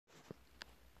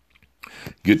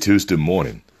Good Tuesday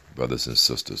morning, brothers and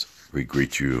sisters. We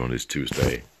greet you on this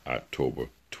Tuesday, October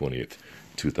 20th,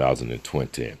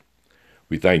 2020.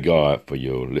 We thank God for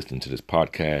your listening to this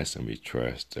podcast, and we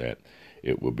trust that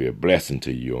it will be a blessing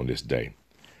to you on this day.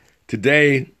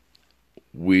 Today,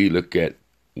 we look at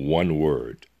one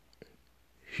word: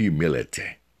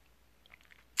 humility.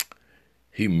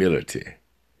 Humility.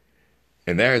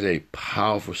 And there's a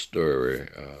powerful story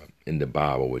in the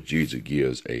Bible where Jesus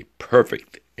gives a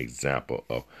perfect example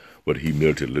of what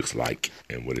humility looks like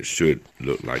and what it should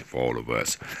look like for all of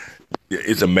us.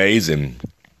 It's amazing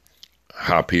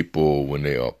how people, when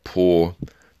they are poor,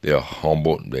 they are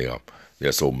humble,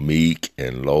 they're so meek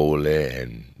and lowly,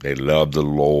 and they love the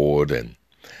Lord and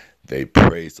they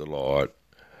praise the Lord.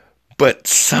 But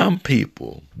some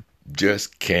people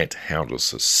just can't handle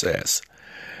success.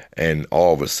 And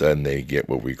all of a sudden, they get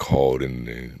what we called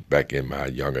back in my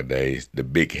younger days, the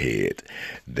big head.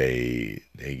 They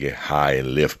get high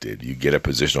and lifted. You get a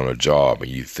position on a job,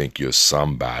 and you think you're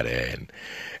somebody,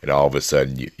 and all of a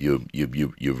sudden,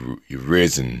 you've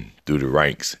risen through the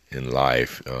ranks in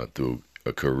life, through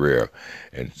a career,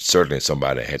 and certainly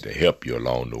somebody had to help you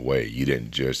along the way. You didn't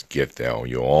just get there on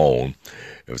your own.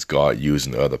 It was God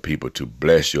using other people to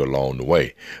bless you along the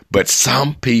way. But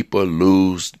some people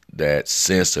lose that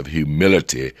sense of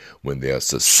humility when they're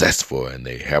successful and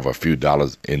they have a few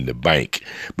dollars in the bank.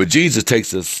 But Jesus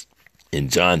takes us in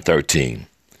John 13.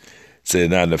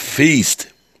 Said, now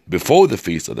before the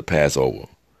feast of the Passover,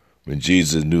 when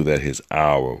Jesus knew that his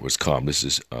hour was come, this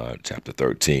is chapter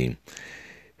 13,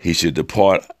 he should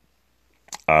depart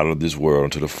out of this world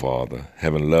unto the Father,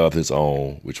 having loved his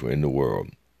own which were in the world.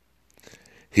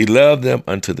 He loved them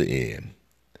unto the end.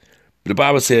 The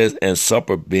Bible says, and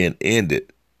supper being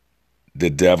ended,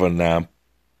 the devil now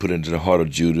put into the heart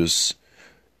of Judas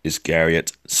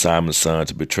Iscariot, Simon's son,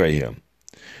 to betray him.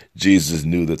 Jesus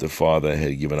knew that the Father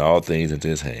had given all things into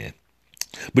his hand.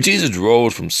 But Jesus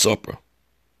rose from supper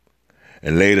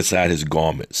and laid aside his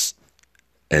garments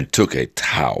and took a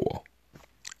towel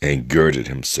and girded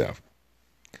himself.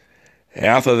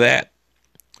 After that,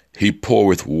 he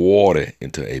poured water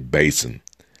into a basin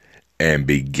and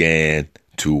began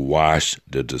to wash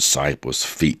the disciples'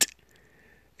 feet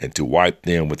and to wipe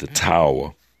them with the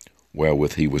towel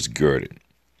wherewith he was girded.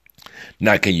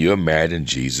 Now, can you imagine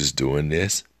Jesus doing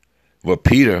this? Well,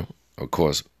 Peter, of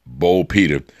course, bold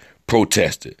Peter,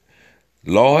 protested,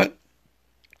 Lord,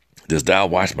 dost thou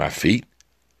wash my feet?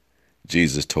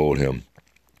 Jesus told him,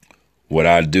 what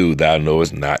I do thou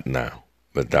knowest not now,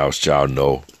 but thou shalt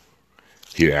know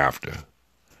hereafter.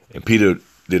 And Peter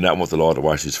did not want the Lord to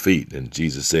wash his feet. And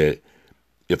Jesus said,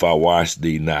 if I wash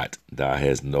thee not, thou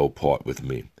hast no part with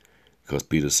me. Because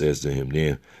Peter says to him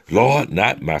then, Lord,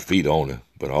 not my feet only,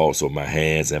 but also my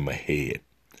hands and my head.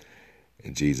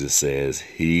 And Jesus says,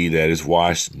 he that is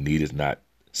washed needeth not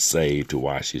save to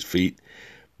wash his feet,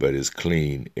 but is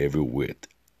clean every whit.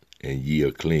 And ye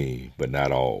are clean, but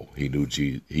not all. He knew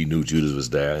Judas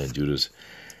was there, and Judas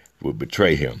would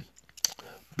betray him.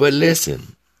 But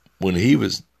listen, when he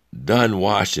was done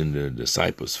washing the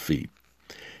disciples' feet,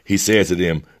 he said to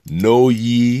them, know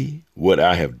ye what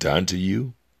I have done to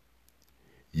you?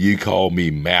 Ye call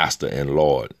me Master and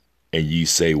Lord, and ye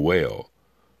say well,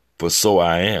 for so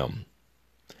I am.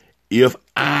 If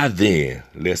I then,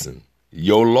 listen,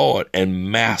 your Lord and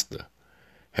Master,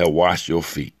 have washed your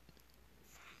feet,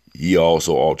 ye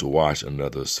also ought to wash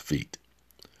another's feet.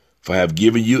 For I have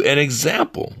given you an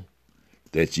example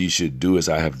that ye should do as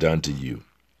I have done to you.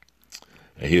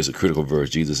 And here's a critical verse.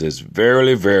 Jesus says,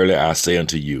 verily, verily, I say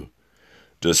unto you,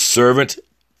 the servant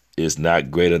is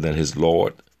not greater than his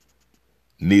Lord,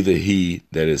 neither he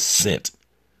that is sent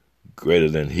greater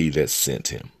than he that sent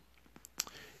him.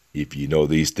 If you know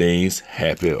these things,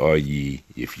 happy are ye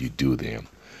if you do them.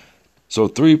 So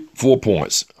 4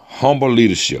 points. Humble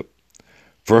leadership.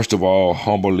 First of all,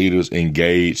 humble leaders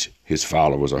engage his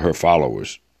followers or her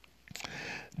followers.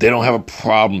 They don't have a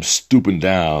problem stooping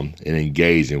down and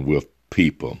engaging with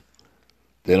people.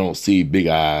 They don't see big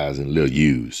eyes and little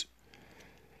U's.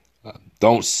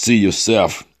 Don't see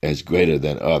yourself as greater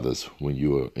than others when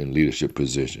you are in leadership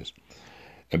positions.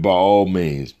 And by all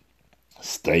means,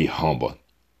 stay humble.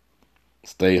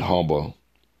 Stay humble.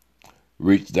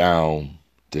 Reach down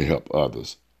to help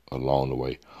others along the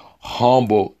way.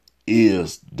 Humble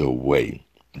is the way.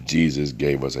 Jesus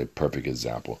gave us a perfect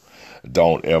example.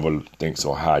 Don't ever think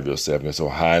so high of yourself and so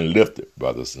high and lifted,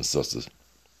 brothers and sisters,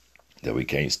 that we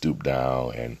can't stoop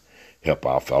down and help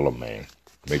our fellow man.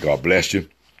 May God bless you,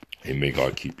 and may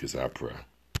God keep you, is our prayer.